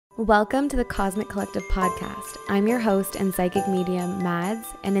Welcome to the Cosmic Collective podcast. I'm your host and psychic medium, Mads,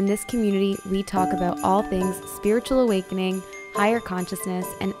 and in this community, we talk about all things spiritual awakening, higher consciousness,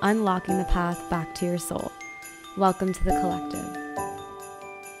 and unlocking the path back to your soul. Welcome to the collective.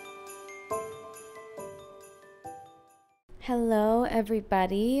 Hello,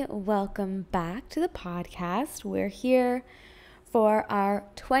 everybody. Welcome back to the podcast. We're here for our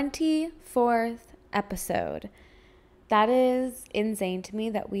 24th episode. That is insane to me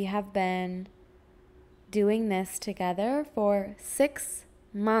that we have been doing this together for 6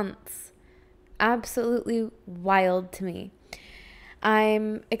 months. Absolutely wild to me.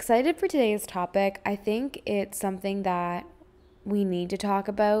 I'm excited for today's topic. I think it's something that we need to talk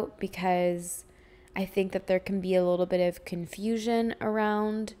about because I think that there can be a little bit of confusion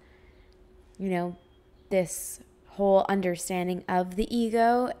around, this whole understanding of the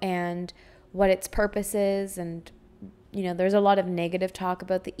ego and what its purpose is. And there's a lot of negative talk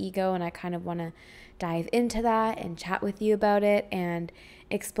about the ego, and I kind of want to dive into that and chat with you about it and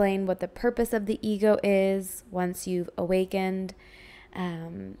explain what the purpose of the ego is once you've awakened.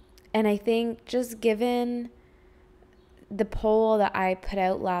 And I think just given the poll that I put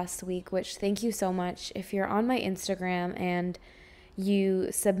out last week, which thank you so much. If you're on my Instagram and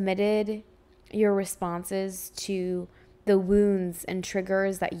you submitted your responses to the wounds and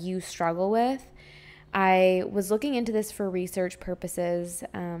triggers that you struggle with, I was looking into this for research purposes.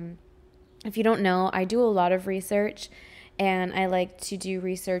 If you don't know, I do a lot of research, and I like to do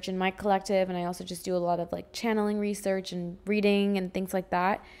research in my collective, and I also just do a lot of channeling research and reading and things like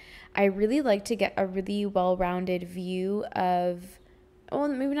that. I really like to get a really well-rounded view of,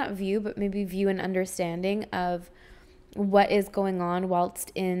 maybe not view, but maybe view and understanding of what is going on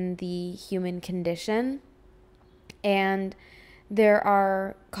whilst in the human condition. And there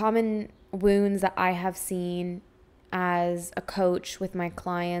are common wounds that I have seen as a coach with my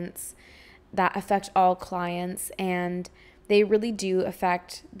clients that affect all clients, and they really do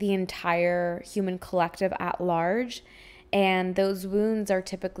affect the entire human collective at large. And those wounds are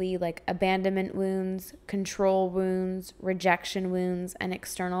typically abandonment wounds, control wounds, rejection wounds, and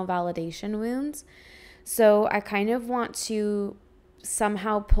external validation wounds. So I kind of want to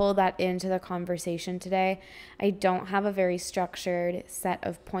somehow pull that into the conversation today. I don't have a very structured set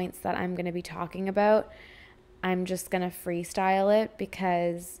of points that I'm going to be talking about. I'm just going to freestyle it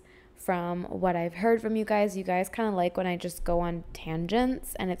because from what I've heard from you guys kind of like when I just go on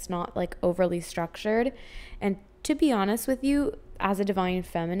tangents and it's not overly structured. And to be honest with you, as a divine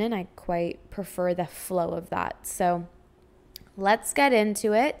feminine, I quite prefer the flow of that. So let's get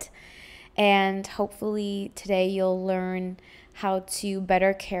into it. And hopefully today you'll learn how to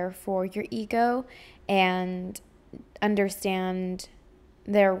better care for your ego and understand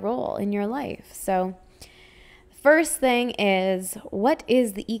their role in your life. So first thing is, what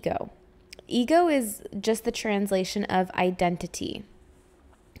is the ego? Ego is just the translation of identity.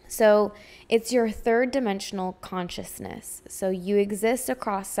 So it's your third dimensional consciousness. So you exist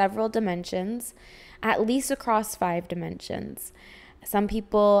across several dimensions, at least across 5 dimensions. Some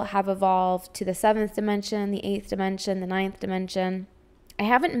people have evolved to the 7th dimension, the 8th dimension, the 9th dimension. I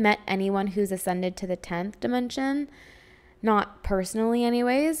haven't met anyone who's ascended to the 10th dimension, not personally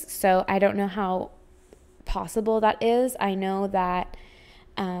anyways, so I don't know how possible that is. I know that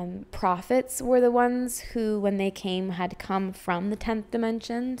prophets were the ones who, when they came, had come from the 10th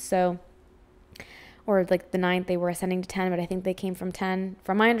dimension, or the 9th, they were ascending to 10, but I think they came from 10.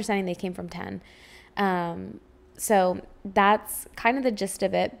 From my understanding, they came from 10. So that's kind of the gist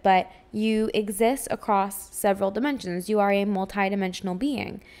of it, but you exist across several dimensions. You are a multidimensional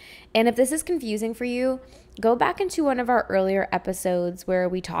being. And if this is confusing for you, go back into one of our earlier episodes where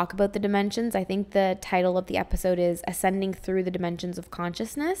we talk about the dimensions. I think the title of the episode is Ascending Through the Dimensions of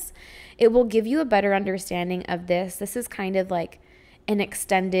Consciousness. It will give you a better understanding of this. This is kind of an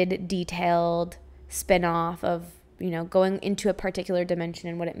extended, detailed spin-off of, going into a particular dimension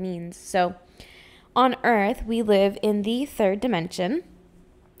and what it means. So on Earth, we live in the 3rd dimension.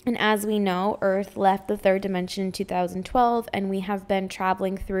 And as we know, Earth left the 3rd dimension in 2012, and we have been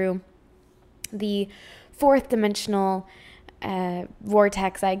traveling through the 4th dimensional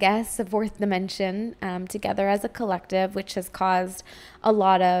vortex, I guess, the 4th dimension, together as a collective, which has caused a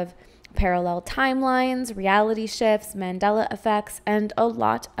lot of parallel timelines, reality shifts, Mandela effects, and a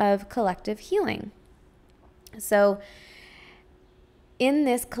lot of collective healing. So in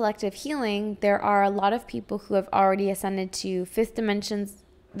this collective healing, there are a lot of people who have already ascended to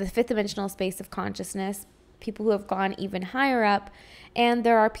the 5th dimensional space of consciousness, people who have gone even higher up, and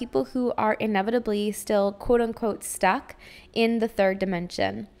there are people who are inevitably still quote unquote stuck in the 3rd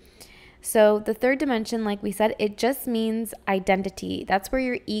dimension. So the third dimension, like we said, it just means identity. That's where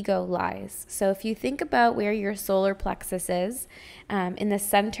your ego lies. So if you think about where your solar plexus is, in the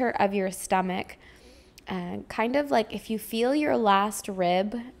center of your stomach, kind of like if you feel your last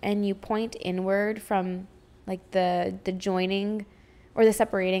rib and you point inward from like the joining or the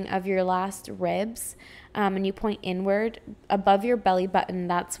separating of your last ribs, and you point inward above your belly button,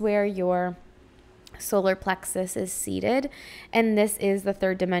 that's where your solar plexus is seated. And this is the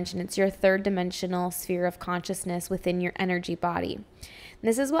third dimension. It's your third dimensional sphere of consciousness within your energy body.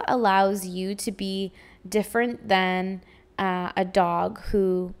 This is what allows you to be different than a dog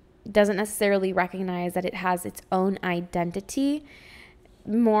who doesn't necessarily recognize that it has its own identity.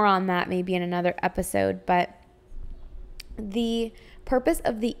 More on that maybe in another episode, but the purpose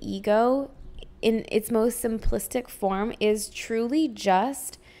of the ego in its most simplistic form is truly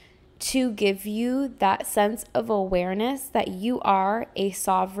just to give you that sense of awareness that you are a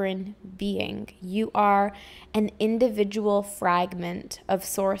sovereign being. You are an individual fragment of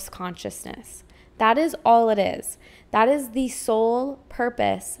source consciousness. That is all it is. That is the sole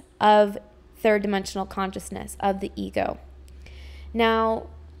purpose of third dimensional consciousness, of the ego. Now,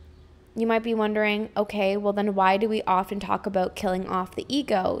 you might be wondering, okay, well then why do we often talk about killing off the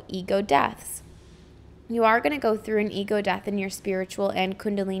ego deaths? You are going to go through an ego death in your spiritual and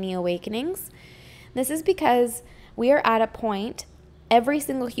Kundalini awakenings. This is because we are at a point, every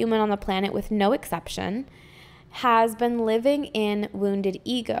single human on the planet with no exception has been living in wounded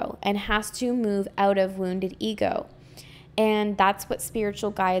ego and has to move out of wounded ego. And that's what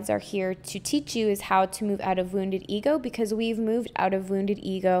spiritual guides are here to teach you, is how to move out of wounded ego, because we've moved out of wounded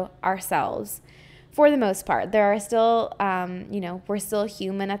ego ourselves. For the most part, there are still, we're still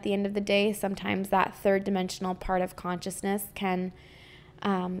human at the end of the day. Sometimes that third dimensional part of consciousness can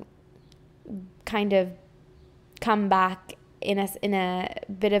kind of come back in a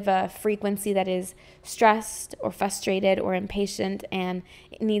bit of a frequency that is stressed or frustrated or impatient, and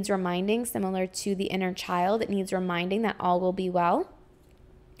it needs reminding, similar to the inner child. It needs reminding that all will be well.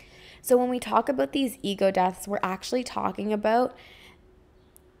 So when we talk about these ego deaths, we're actually talking about,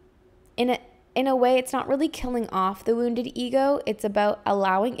 in a way, it's not really killing off the wounded ego. It's about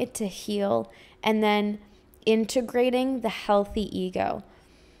allowing it to heal and then integrating the healthy ego.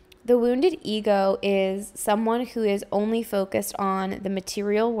 The wounded ego is someone who is only focused on the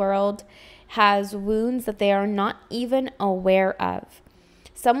material world, has wounds that they are not even aware of.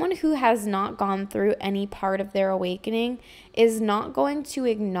 Someone who has not gone through any part of their awakening is not going to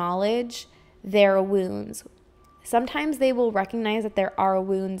acknowledge their wounds. Sometimes they will recognize that there are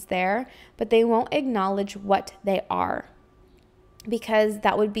wounds there, but they won't acknowledge what they are, because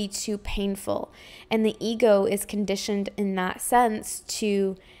that would be too painful. And the ego is conditioned in that sense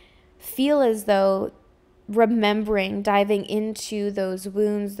to feel as though remembering, diving into those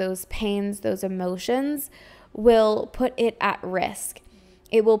wounds, those pains, those emotions will put it at risk.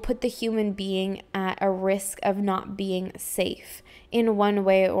 It will put the human being at a risk of not being safe in one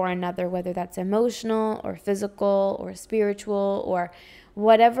way or another, whether that's emotional or physical or spiritual or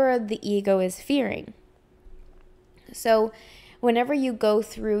whatever the ego is fearing. So whenever you go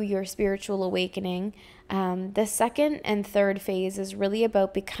through your spiritual awakening, the second and third phase is really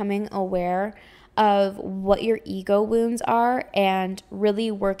about becoming aware of what your ego wounds are and really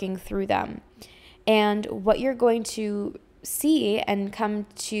working through them. And what you're going to see and come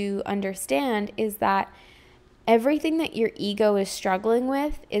to understand is that everything that your ego is struggling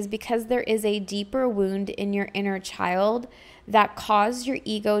with is because there is a deeper wound in your inner child that caused your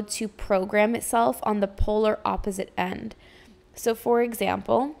ego to program itself on the polar opposite end. So for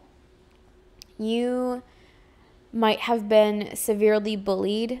example, you might have been severely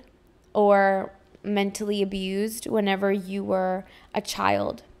bullied or mentally abused whenever you were a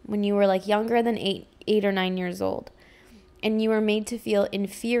child, when you were like younger than 8 or 9 years old. And you were made to feel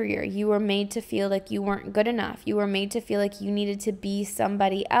inferior. You were made to feel like you weren't good enough. You were made to feel like you needed to be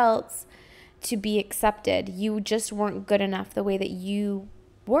somebody else to be accepted. You just weren't good enough the way that you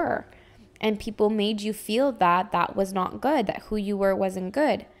were. And people made you feel that that was not good, that who you were wasn't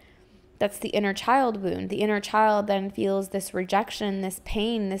good. That's the inner child wound. The inner child then feels this rejection, this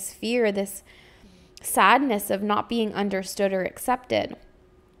pain, this fear, this sadness of not being understood or accepted.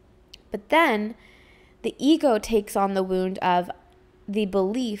 But then the ego takes on the wound of the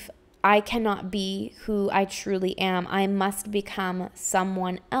belief, I cannot be who I truly am. I must become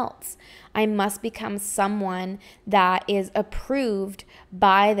someone else. I must become someone that is approved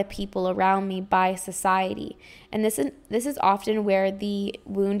by the people around me, by society. And this is often where the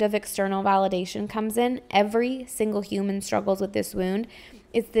wound of external validation comes in. Every single human struggles with this wound.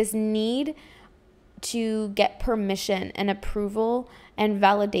 It's this need to get permission and approval and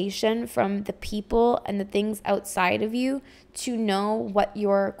validation from the people and the things outside of you to know what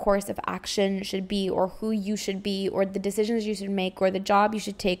your course of action should be, or who you should be, or the decisions you should make, or the job you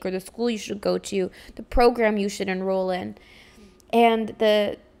should take, or the school you should go to, the program you should enroll in. And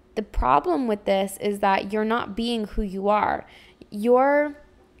the problem with this is that you're not being who you are.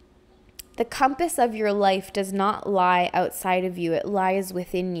 The compass of your life does not lie outside of you. It lies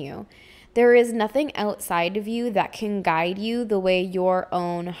within you. There is nothing outside of you that can guide you the way your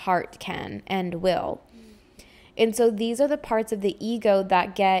own heart can and will. And so these are the parts of the ego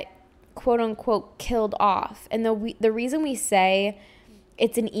that get, quote unquote, killed off. And the reason we say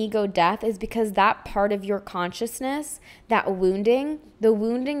it's an ego death is because that part of your consciousness, the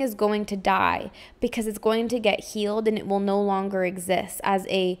wounding is going to die, because it's going to get healed and it will no longer exist as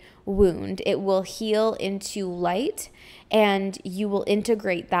a wound. It will heal into light, and you will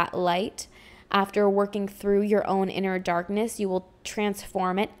integrate that light. After working through your own inner darkness, you will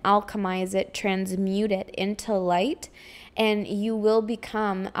transform it, alchemize it, transmute it into light, and you will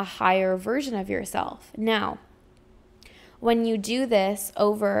become a higher version of yourself. Now, when you do this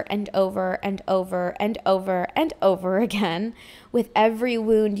over and over and over and over and over again with every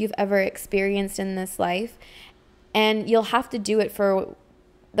wound you've ever experienced in this life, and you'll have to do it for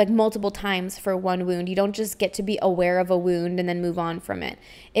like multiple times for one wound. You don't just get to be aware of a wound and then move on from it.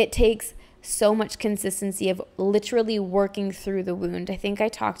 It takes so much consistency of literally working through the wound. I think I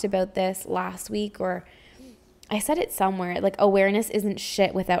talked about this last week, or I said it somewhere, like awareness isn't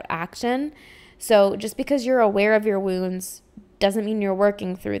shit without action. So just because you're aware of your wounds doesn't mean you're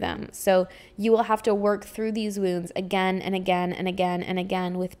working through them. So you will have to work through these wounds again and again and again and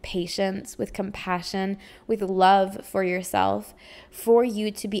again with patience, with compassion, with love for yourself, for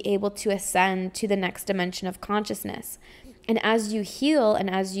you to be able to ascend to the next dimension of consciousness. And as you heal and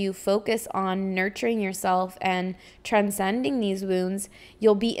as you focus on nurturing yourself and transcending these wounds,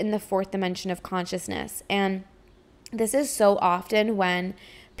 you'll be in the fourth dimension of consciousness. And this is so often when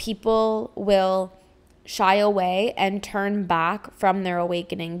people will shy away and turn back from their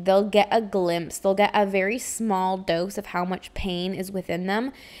awakening. They'll get a glimpse, they'll get a very small dose of how much pain is within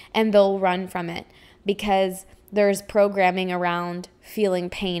them, and they'll run from it, because there's programming around feeling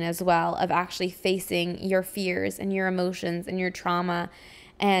pain as well, of actually facing your fears and your emotions and your trauma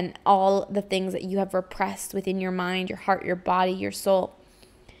and all the things that you have repressed within your mind, your heart, your body, your soul.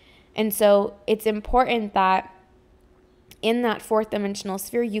 And so it's important that in that fourth dimensional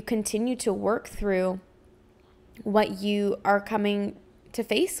sphere, you continue to work through what you are coming to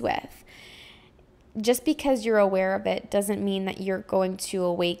face with. Just because you're aware of it doesn't mean that you're going to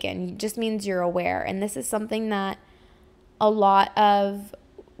awaken. It just means you're aware. And this is something that a lot of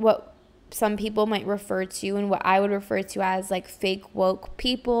what some people might refer to, and what I would refer to as like fake woke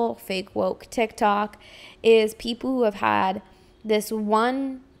people, fake woke TikTok, is people who have had this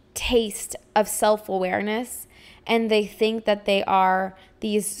one taste of self-awareness, and they think that they are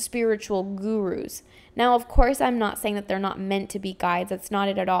these spiritual gurus. Now, of course, I'm not saying that they're not meant to be guides. That's not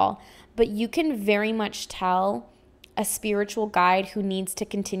it at all. But you can very much tell a spiritual guide who needs to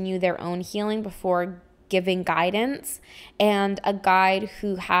continue their own healing before giving guidance, and a guide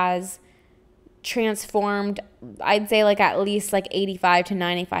who has transformed, I'd say like at least like 85 to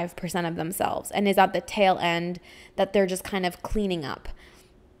 95% of themselves, and is at the tail end that they're just kind of cleaning up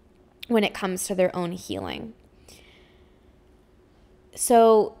when it comes to their own healing.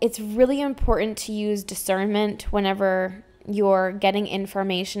 So it's really important to use discernment whenever you're getting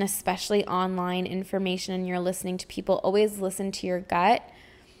information, especially online information, and you're listening to people. Always listen to your gut,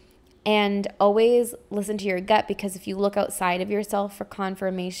 and always listen to your gut, because if you look outside of yourself for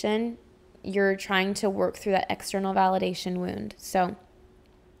confirmation, you're trying to work through that external validation wound. So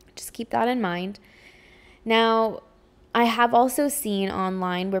just keep that in mind. Now, I have also seen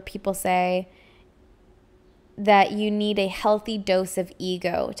online where people say that you need a healthy dose of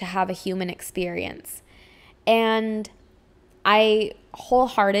ego to have a human experience. And I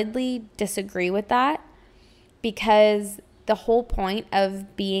wholeheartedly disagree with that, because the whole point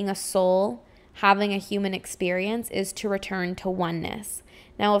of being a soul, having a human experience, is to return to oneness.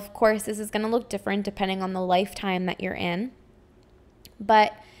 Now, of course, this is going to look different depending on the lifetime that you're in.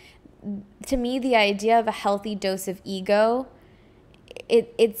 But to me, the idea of a healthy dose of ego,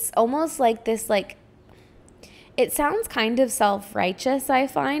 it's almost like this, like, it sounds kind of self-righteous, I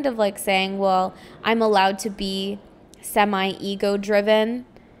find, of like saying, well, I'm allowed to be semi-ego driven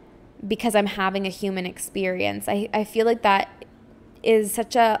because I'm having a human experience. I feel like that is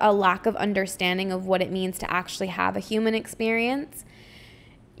such a lack of understanding of what it means to actually have a human experience.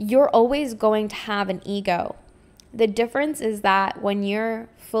 You're always going to have an ego. The difference is that when you're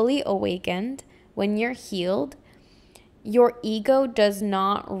fully awakened, when you're healed, your ego does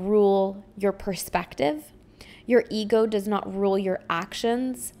not rule your perspective. Your ego does not rule your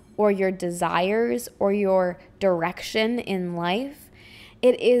actions or your desires or your direction in life.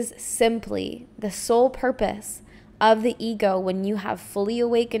 It is simply the sole purpose of the ego when you have fully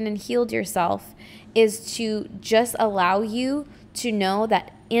awakened and healed yourself is to just allow you to know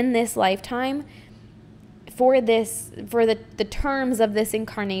that in this lifetime, for the terms of this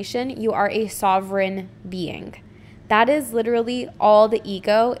incarnation, you are a sovereign being. That is literally all the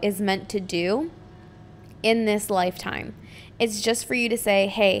ego is meant to do in this lifetime. It's just for you to say,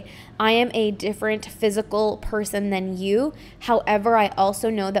 hey, I am a different physical person than you. However, I also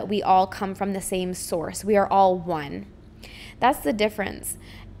know that we all come from the same source. We are all one. That's the difference.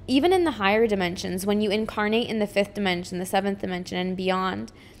 Even in the higher dimensions, when you incarnate in the 5th dimension, the 7th dimension, and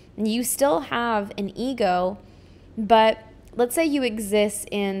beyond, you still have an ego, but let's say you exist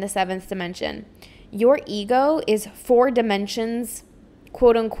in the 7th dimension. Your ego is 4 dimensions,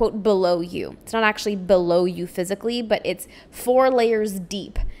 quote unquote, below you. It's not actually below you physically, but it's 4 layers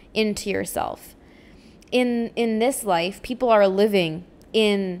deep into yourself. In this life, people are living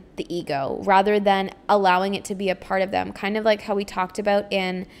in the ego rather than allowing it to be a part of them. Kind of like how we talked about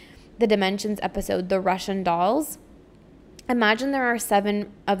in the Dimensions episode, the Russian dolls. Imagine there are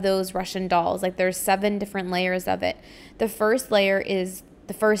 7 of those Russian dolls. Like there's 7 different layers of it. The first layer is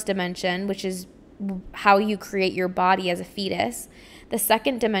the 1st dimension, which is how you create your body as a fetus. The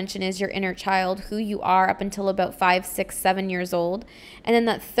 2nd dimension is your inner child, who you are up until about 5, 6, 7 years old. And then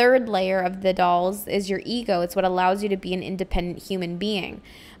that 3rd layer of the dolls is your ego. It's what allows you to be an independent human being.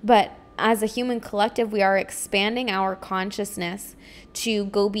 But as a human collective, we are expanding our consciousness to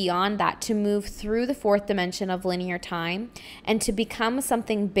go beyond that, to move through the 4th dimension of linear time and to become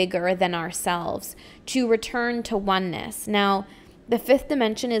something bigger than ourselves, to return to oneness. Now, the 5th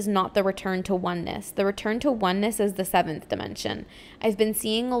dimension is not the return to oneness. The return to oneness is the 7th dimension. I've been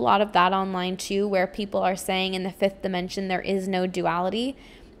seeing a lot of that online too, where people are saying in the 5th dimension there is no duality.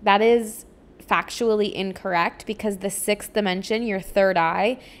 That is factually incorrect, because the 6th dimension, your 3rd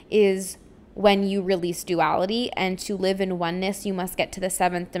eye, is when you release duality, and to live in oneness, you must get to the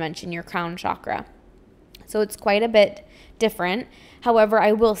 7th dimension, your crown chakra. So it's quite a bit different. However,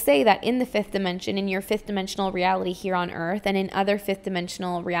 I will say that in the 5th dimension, in your 5th dimensional reality here on Earth, and in other 5th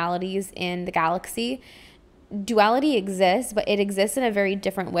dimensional realities in the galaxy, duality exists, but it exists in a very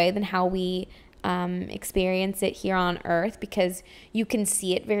different way than how we experience it here on Earth, because you can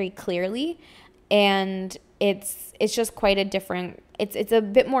see it very clearly, and it's just quite a different, it's a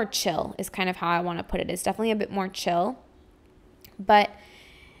bit more chill is kind of how I want to put it. It's definitely a bit more chill. But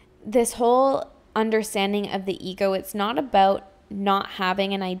this whole understanding of the ego, it's not about not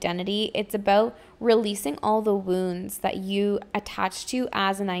having an identity. It's about releasing all the wounds that you attach to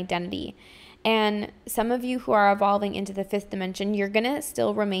as an identity. And some of you who are evolving into the 5th dimension, you're going to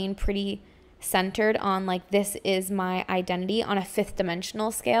still remain pretty centered on like, this is my identity on a 5th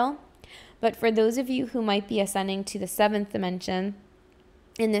dimensional scale. But for those of you who might be ascending to the 7th dimension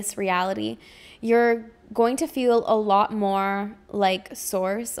in this reality, you're going to feel a lot more like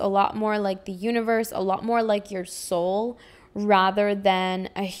source, a lot more like the universe, a lot more like your soul rather than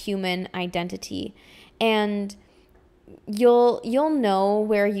a human identity. And you'll know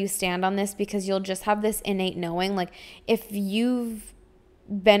where you stand on this, because you'll just have this innate knowing. Like if you've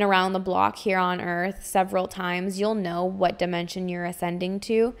been around the block here on Earth several times, you'll know what dimension you're ascending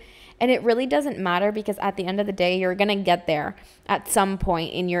to. And it really doesn't matter, because at the end of the day, you're going to get there at some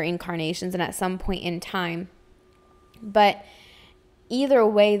point in your incarnations and at some point in time. But either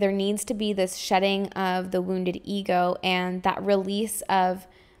way, there needs to be this shedding of the wounded ego and that release of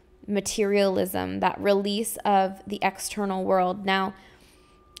materialism, that release of the external world. Now,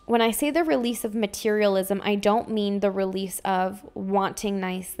 when I say the release of materialism, I don't mean the release of wanting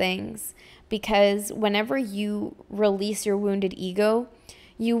nice things, because whenever you release your wounded ego,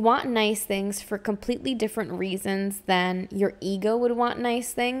 you want nice things for completely different reasons than your ego would want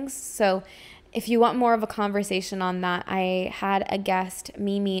nice things. So if you want more of a conversation on that, I had a guest,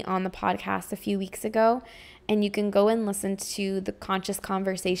 Mimi, on the podcast a few weeks ago, and you can go and listen to the conscious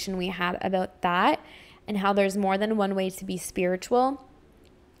conversation we had about that and how there's more than one way to be spiritual.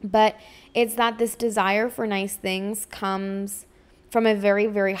 But it's that this desire for nice things comes from a very,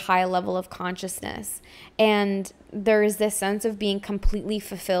 very high level of consciousness. And there's this sense of being completely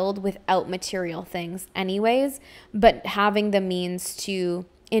fulfilled without material things anyways, but having the means to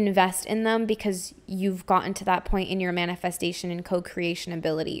invest in them because you've gotten to that point in your manifestation and co-creation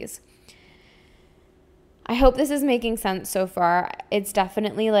abilities. I hope this is making sense so far. It's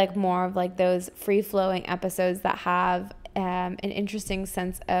definitely like more of like those free-flowing episodes that have an interesting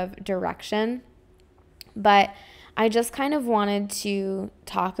sense of direction. But I just kind of wanted to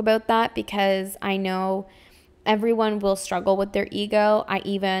talk about that because I know everyone will struggle with their ego. I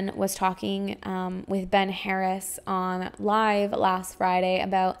even was talking with Ben Harris on live last Friday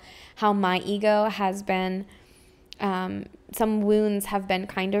about how my ego has been, some wounds have been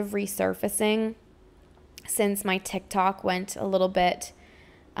kind of resurfacing since my TikTok went a little bit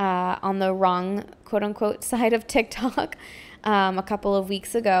on the wrong quote unquote side of TikTok a couple of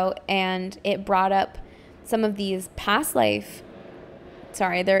weeks ago. And it brought up some of these past life.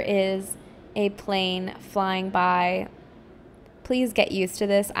 Sorry, there is a plane flying by. Please get used to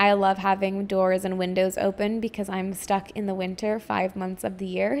this. I love having doors and windows open because I'm stuck in the winter 5 months of the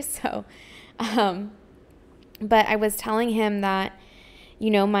year. So, but I was telling him that,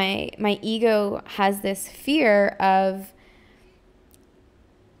 my ego has this fear of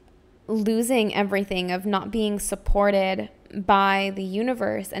losing everything, of not being supported by the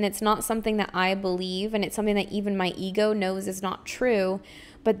universe. And it's not something that I believe, and it's something that even my ego knows is not true.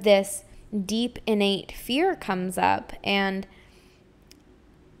 But this deep innate fear comes up, and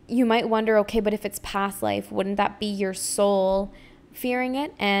you might wonder, okay, but if it's past life, wouldn't that be your soul fearing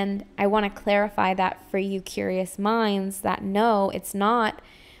it? And I want to clarify that for you curious minds, that no, it's not.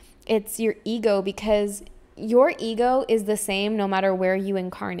 It's your ego, because your ego is the same no matter where you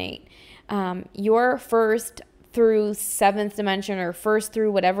incarnate. Your first through seventh dimension, or first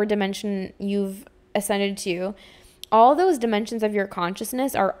through whatever dimension you've ascended to, all those dimensions of your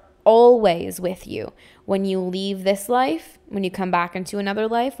consciousness are always with you. When you leave this life, when you come back into another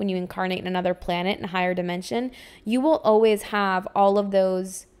life, when you incarnate in another planet in a higher dimension, you will always have all of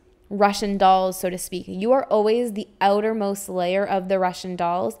those Russian dolls, so to speak. You are always the outermost layer of the Russian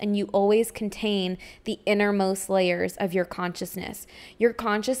dolls, and you always contain the innermost layers of your consciousness. Your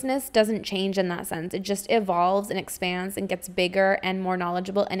consciousness doesn't change in that sense. It just evolves and expands and gets bigger and more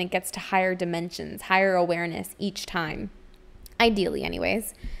knowledgeable, and it gets to higher dimensions, higher awareness each time. Ideally,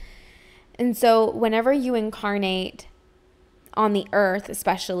 anyways. And so whenever you incarnate on the earth,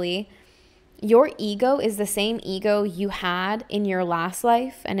 especially, your ego is the same ego you had in your last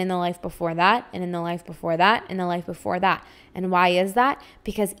life, and in the life before that, and in the life before that, and the life before that. And why is that?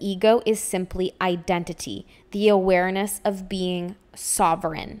 Because ego is simply identity, the awareness of being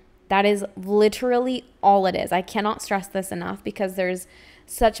sovereign. That is literally all it is. I cannot stress this enough because there's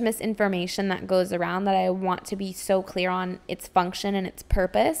such misinformation that goes around that I want to be so clear on its function and its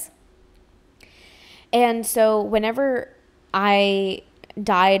purpose. And so whenever I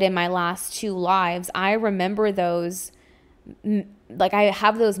died in my last 2 lives, I remember those, like I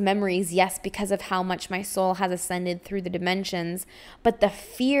have those memories, yes, because of how much my soul has ascended through the dimensions, but the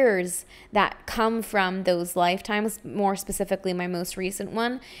fears that come from those lifetimes, more specifically my most recent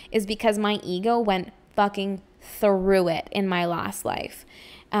one, is because my ego went fucking through it in my last life.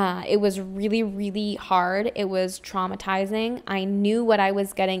 It was really, really hard. It was traumatizing. I knew what I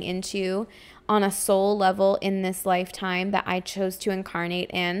was getting into on a soul level in this lifetime that I chose to incarnate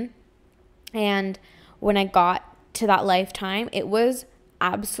in. And when I got to that lifetime, it was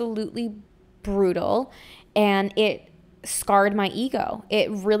absolutely brutal, and it scarred my ego. It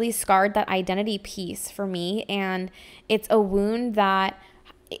really scarred that identity piece for me, and it's a wound that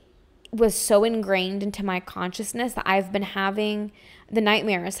was so ingrained into my consciousness that I've been having. The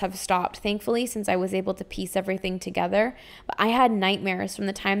nightmares have stopped, thankfully, since I was able to piece everything together. But I had nightmares from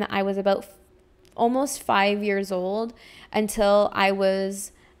the time that I was about almost 5 years old until I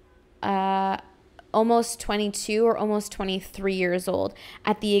was almost 22 or almost 23 years old,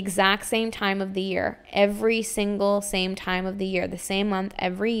 at the exact same time of the year. Every single same time of the year, the same month,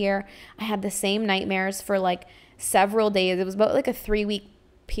 every year, I had the same nightmares for like several days. It was about like a 3-week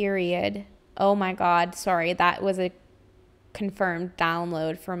period. Oh my God, sorry, that was a confirmed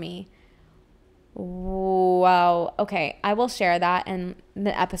download for me. Wow. Okay, I will share that in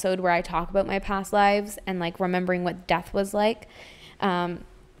the episode where I talk about my past lives and like remembering what death was like.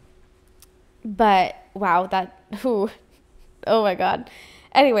 But wow, oh my God.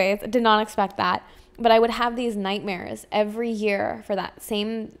 Anyways, I did not expect that. But I would have these nightmares every year for that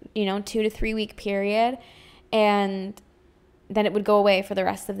same, 2 to 3 week period. And then it would go away for the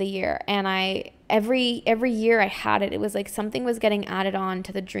rest of the year. And every year I had it. It was like something was getting added on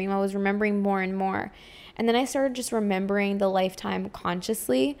to the dream. I was remembering more and more. And then I started just remembering the lifetime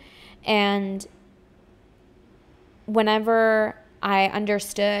consciously. And whenever I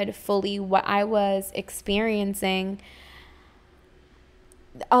understood fully what I was experiencing,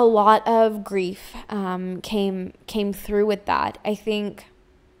 a lot of grief came through with that. I think,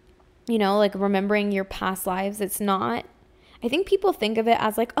 like remembering your past lives, it's not I think people think of it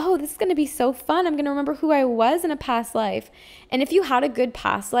as like, oh, this is going to be so fun. I'm going to remember who I was in a past life. And if you had a good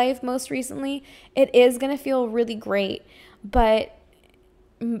past life most recently, it is going to feel really great. But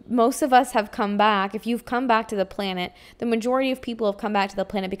most of us have come back. If you've come back to the planet, the majority of people have come back to the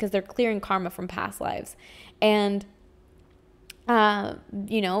planet because they're clearing karma from past lives. And,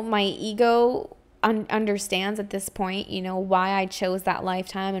 my ego understands at this point, why I chose that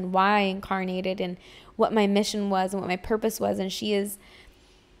lifetime and why I incarnated and what my mission was and what my purpose was. And she is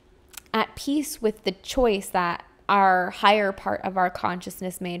at peace with the choice that our higher part of our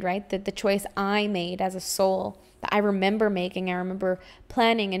consciousness made, right? The choice I made as a soul that I remember making, I remember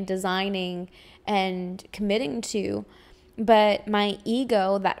planning and designing and committing to. But my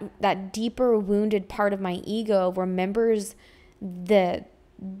ego, that deeper wounded part of my ego, remembers the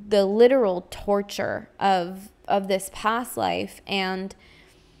literal torture of this past life. And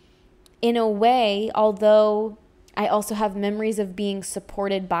in a way, although I also have memories of being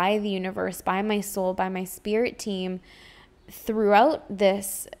supported by the universe, by my soul, by my spirit team throughout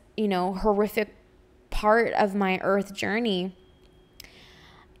this, horrific part of my earth journey,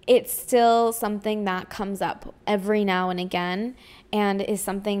 it's still something that comes up every now and again and is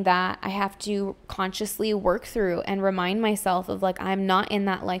something that I have to consciously work through and remind myself of, like, I'm not in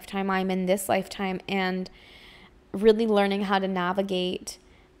that lifetime, I'm in this lifetime, and really learning how to navigate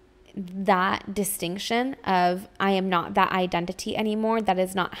that distinction of I am not that identity anymore. That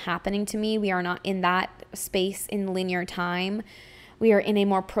is not happening to me. We are not in that space in linear time. We are in a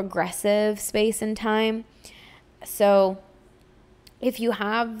more progressive space in time. So if you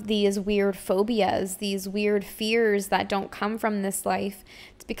have these weird phobias, these weird fears that don't come from this life,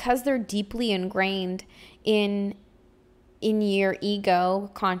 it's because they're deeply ingrained in your ego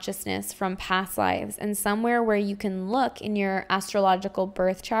consciousness from past lives. And somewhere where you can look in your astrological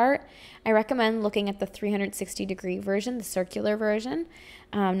birth chart, I recommend looking at the 360-degree version, the circular version,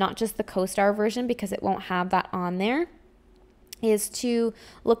 not just the co-star version, because it won't have that on there, is to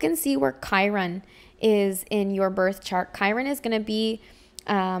look and see where Chiron is in your birth chart. Chiron is going to be,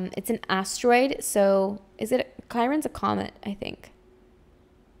 it's an asteroid. So Chiron's a comet, I think.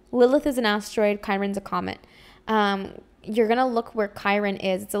 Lilith is an asteroid, Chiron's a comet. You're going to look where Chiron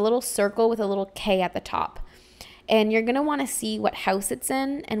is. It's a little circle with a little K at the top. And you're going to want to see what house it's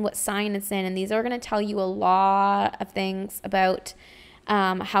in and what sign it's in. And these are going to tell you a lot of things about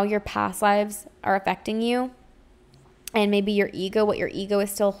how your past lives are affecting you. And maybe your ego, what your ego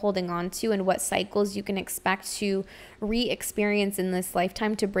is still holding on to, and what cycles you can expect to re-experience in this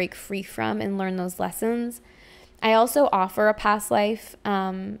lifetime to break free from and learn those lessons. I also offer a past life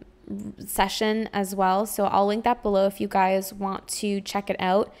session as well. So I'll link that below if you guys want to check it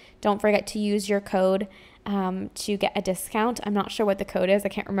out. Don't forget to use your code to get a discount. I'm not sure what the code is. I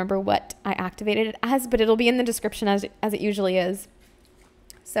can't remember what I activated it as, but it'll be in the description as it usually is.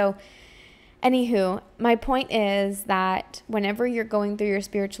 So anywho, my point is that whenever you're going through your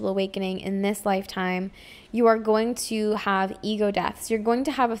spiritual awakening in this lifetime, you are going to have ego deaths. You're going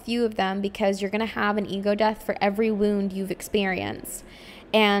to have a few of them because you're going to have an ego death for every wound you've experienced.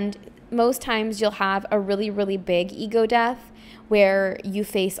 And most times you'll have a really, really big ego death where you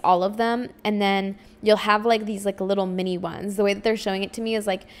face all of them, and then you'll have like these like little mini ones. The way that they're showing it to me is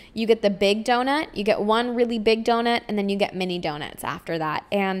like you get the big donut, you get one really big donut, and then you get mini donuts after that.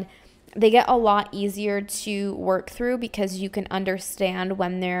 And they get a lot easier to work through because you can understand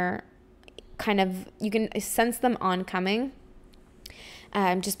when they're you can sense them oncoming,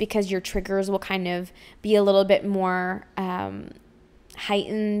 just because your triggers will kind of be a little bit more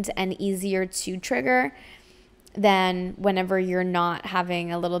heightened and easier to trigger than whenever you're not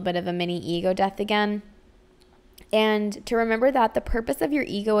having a little bit of a mini ego death again. And to remember that the purpose of your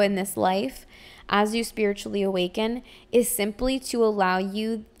ego in this life, as you spiritually awaken, is simply to allow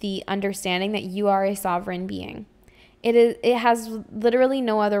you the understanding that you are a sovereign being. It has literally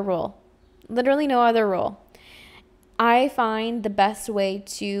no other role. Literally no other role. I find the best way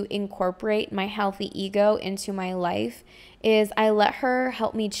to incorporate my healthy ego into my life is I let her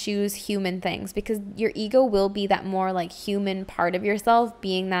help me choose human things, because your ego will be that more like human part of yourself,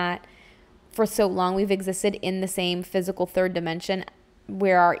 being that for so long we've existed in the same physical third dimension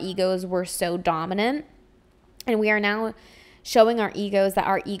where our egos were so dominant. And we are now showing our egos that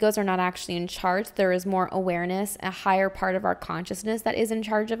our egos are not actually in charge. There is more awareness, a higher part of our consciousness that is in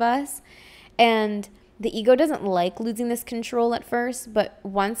charge of us. And the ego doesn't like losing this control at first, but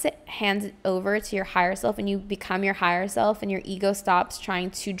once it hands it over to your higher self and you become your higher self and your ego stops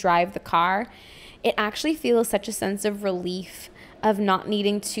trying to drive the car, it actually feels such a sense of relief of not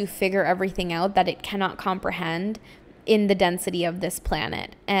needing to figure everything out that it cannot comprehend in the density of this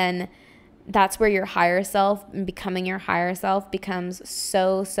planet. And that's where your higher self and becoming your higher self becomes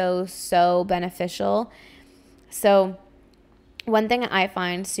so, so, so beneficial. So one thing I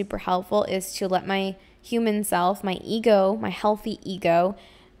find super helpful is to let my human self, my ego, my healthy ego,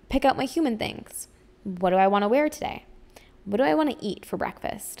 pick out my human things. What do I want to wear today? What do I want to eat for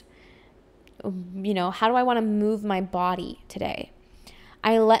breakfast? How do I want to move my body today?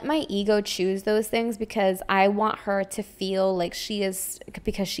 I let my ego choose those things because I want her to feel like she's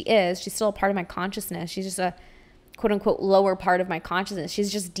still a part of my consciousness. She's just a quote unquote lower part of my consciousness.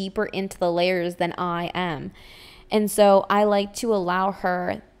 She's just deeper into the layers than I am. And so I like to allow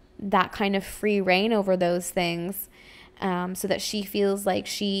her that kind of free reign over those things, so that she feels like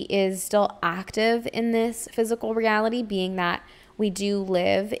she is still active in this physical reality, being that we do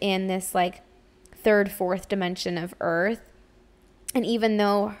live in this like third, fourth dimension of Earth. And even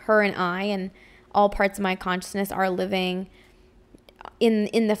though her and I and all parts of my consciousness are living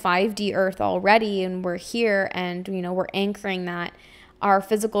in the 5D Earth already, and we're here, and we're anchoring that, our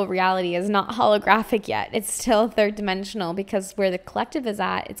physical reality is not holographic yet. It's still third dimensional, because where the collective is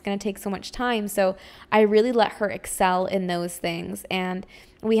at, it's going to take so much time. So I really let her excel in those things. And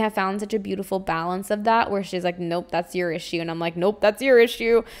we have found such a beautiful balance of that, where she's like, nope, that's your issue. And I'm like, nope, that's your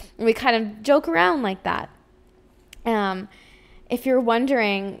issue. And we kind of joke around like that. If you're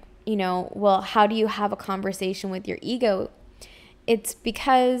wondering, well, how do you have a conversation with your ego? It's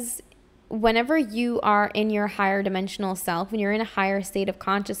because whenever you are in your higher dimensional self, when you're in a higher state of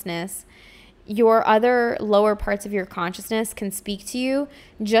consciousness, your other lower parts of your consciousness can speak to you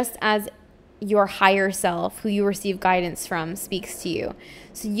just as your higher self, who you receive guidance from, speaks to you.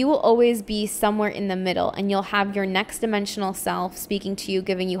 So you will always be somewhere in the middle, and you'll have your next dimensional self speaking to you,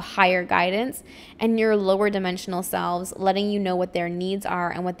 giving you higher guidance, and your lower dimensional selves letting you know what their needs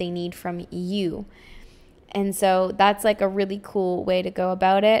are and what they need from you. And so that's like a really cool way to go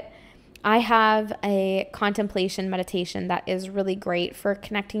about it. I have a contemplation meditation that is really great for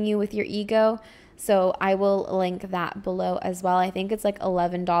connecting you with your ego. So I will link that below as well. I think it's like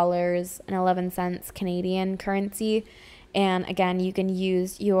 $11.11 Canadian currency. And again, you can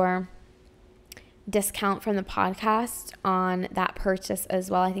use your discount from the podcast on that purchase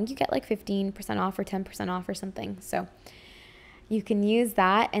as well. I think you get like 15% off or 10% off or something. So you can use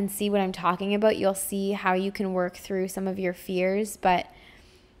that and see what I'm talking about. You'll see how you can work through some of your fears. But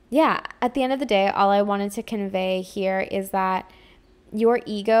yeah, at the end of the day, all I wanted to convey here is that your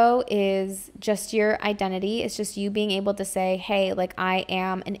ego is just your identity. It's just you being able to say, hey, like, I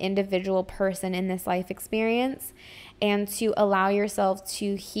am an individual person in this life experience, and to allow yourself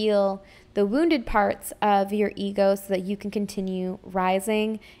to heal the wounded parts of your ego so that you can continue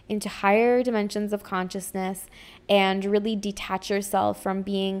rising into higher dimensions of consciousness and really detach yourself from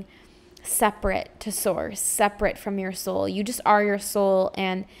being separate to source, separate from your soul. You just are your soul,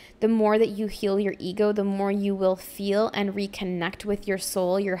 and the more that you heal your ego, the more you will feel and reconnect with your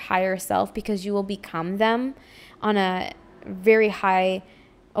soul, your higher self, because you will become them on a very high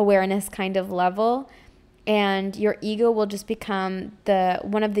awareness kind of level. And your ego will just become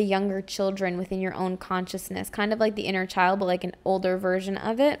one of the younger children within your own consciousness, kind of like the inner child, but like an older version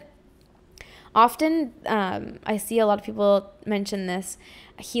of it. Often, I see a lot of people mention this,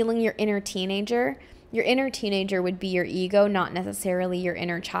 healing your inner teenager. Your inner teenager would be your ego, not necessarily your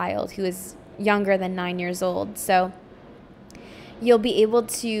inner child who is younger than 9 years old. So you'll be able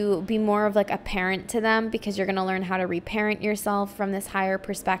to be more of like a parent to them, because you're going to learn how to reparent yourself from this higher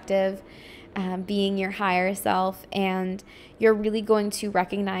perspective, being your higher self. And you're really going to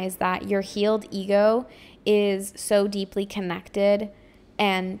recognize that your healed ego is so deeply connected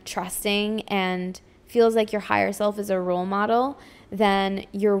and trusting and feels like your higher self is a role model than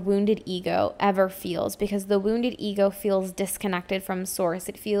your wounded ego ever feels, because the wounded ego feels disconnected from source.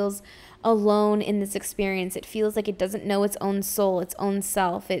 It feels alone in this experience. It feels like it doesn't know its own soul, its own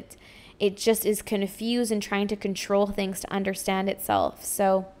self. It just is confused and trying to control things to understand itself.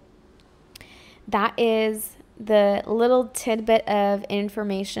 So that is the little tidbit of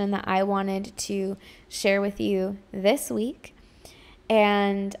information that I wanted to share with you this week.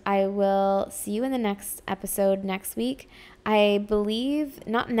 And I will see you in the next episode next week. I believe,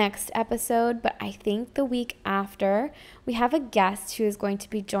 not next episode, but I think the week after, we have a guest who is going to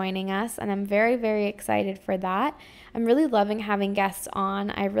be joining us, and I'm very, very excited for that. I'm really loving having guests on.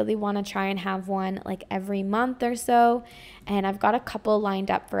 I really want to try and have one like every month or so, and I've got a couple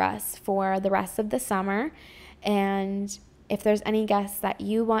lined up for us for the rest of the summer. And if there's any guests that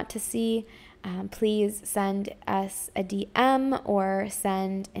you want to see, please send us a DM or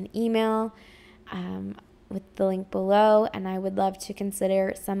send an email with the link below, and I would love to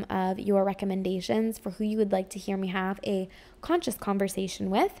consider some of your recommendations for who you would like to hear me have a conscious conversation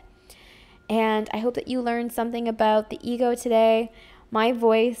with. And I hope that you learned something about the ego today. My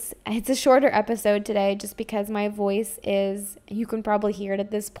voice, it's a shorter episode today just because my voice is, you can probably hear it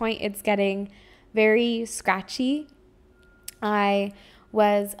at this point, it's getting very scratchy. I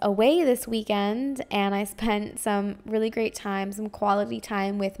was away this weekend and I spent some really great time, some quality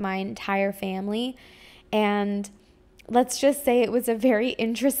time with my entire family. And let's just say it was a very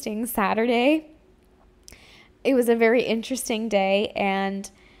interesting Saturday. It was a very interesting day,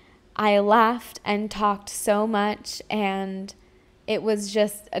 and I laughed and talked so much, and it was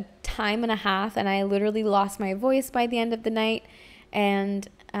just a time and a half, and I literally lost my voice by the end of the night, and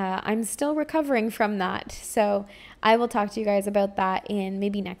I'm still recovering from that. So I will talk to you guys about that in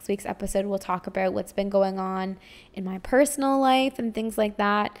maybe next week's episode. We'll talk about what's been going on in my personal life and things like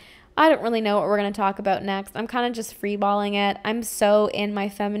that. I don't really know what we're going to talk about next. I'm kind of just freeballing it. I'm so in my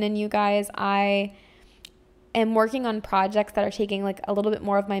feminine, you guys. I am working on projects that are taking like a little bit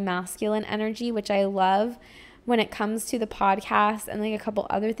more of my masculine energy, which I love. When it comes to the podcast and like a couple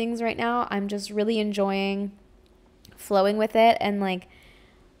other things right now, I'm just really enjoying flowing with it and like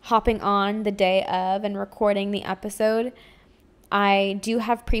hopping on the day of and recording the episode. I do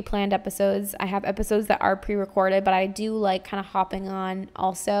have pre-planned episodes. I have episodes that are pre-recorded, but I do like kind of hopping on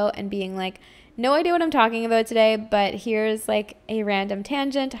also and being like, no idea what I'm talking about today, but here's like a random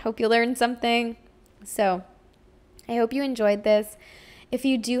tangent. I hope you learned something. So I hope you enjoyed this. If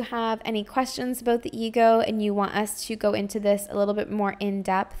you do have any questions about the ego and you want us to go into this a little bit more in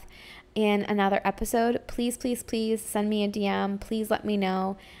depth in another episode, please send me a DM. Please let me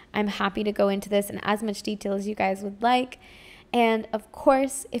know. I'm happy to go into this in as much detail as you guys would like. And of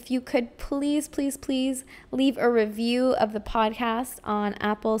course, if you could please leave a review of the podcast on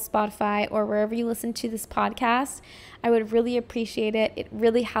Apple, Spotify, or wherever you listen to this podcast, I would really appreciate it. It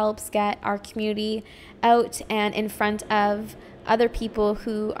really helps get our community out and in front of other people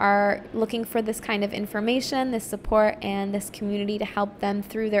who are looking for this kind of information, this support, and this community to help them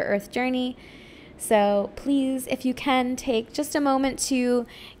through their earth journey. So please, if you can, take just a moment to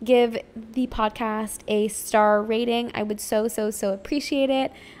give the podcast a star rating. I would so appreciate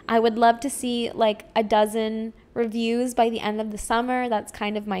it. I would love to see like a dozen reviews by the end of the summer. That's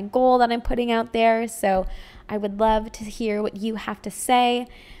kind of my goal that I'm putting out there. So I would love to hear what you have to say.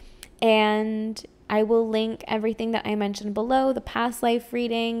 And I will link everything that I mentioned below, the past life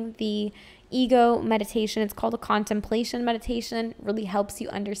reading, the ego meditation. It's called a contemplation meditation. It really helps you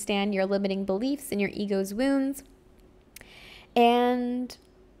understand your limiting beliefs and your ego's wounds. And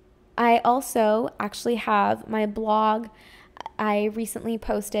I also actually have my blog. I recently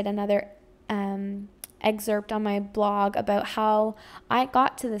posted another excerpt on my blog about how I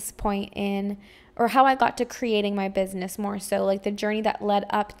got to this point or how I got to creating my business more so, like the journey that led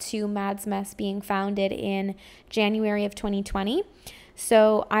up to Mad's Mess being founded in January of 2020.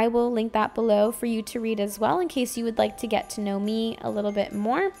 So I will link that below for you to read as well in case you would like to get to know me a little bit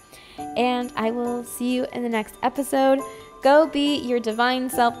more. And I will see you in the next episode. Go be your divine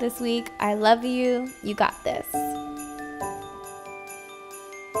self this week. I love you. You got this.